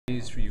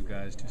For you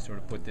guys to sort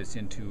of put this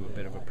into a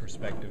bit of a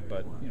perspective,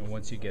 but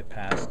once you get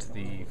past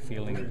the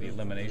feeling of the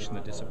elimination, the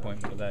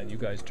disappointment of that, you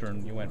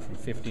went from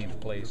 15th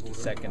place to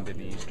second in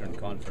the Eastern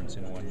Conference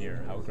in 1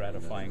 year. How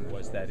gratifying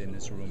was that in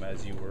this room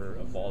as you were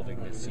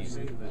evolving this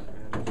season?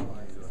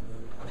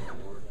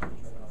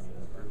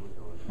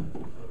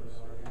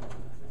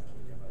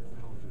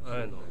 I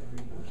don't know.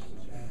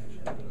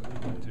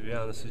 To be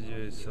honest with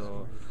you,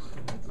 so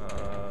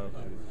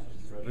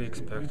we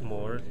expect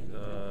more in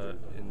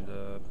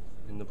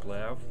the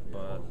playoff,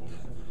 but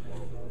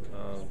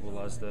we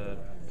lost the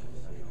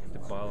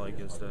ball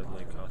against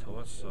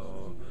Ottawa,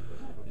 so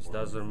it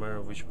doesn't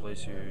matter which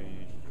place you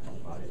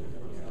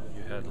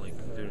had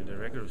during the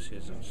regular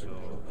season, so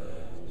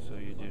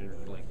you didn't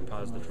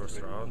pass the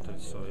first round, and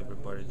so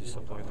everybody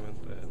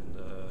disappointment, and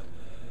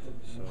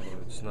so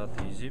it's not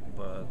easy,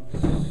 but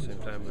at the same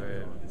time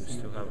we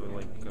still have a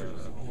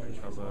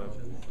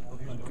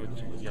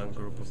good young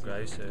group of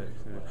guys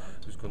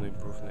who's going to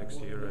improve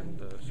next year, and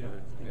so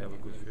we have a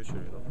good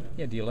future.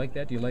 Yeah, do you like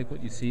that? Do you like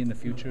what you see in the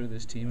future of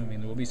this team? I mean,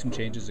 there will be some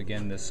changes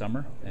again this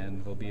summer,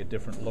 and there'll be a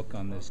different look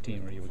on this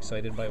team. Are you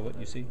excited by what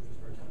you see?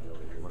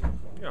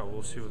 Yeah,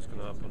 we'll see what's going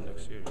to happen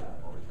next year.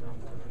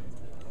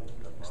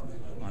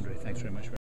 Andrei, thanks very much.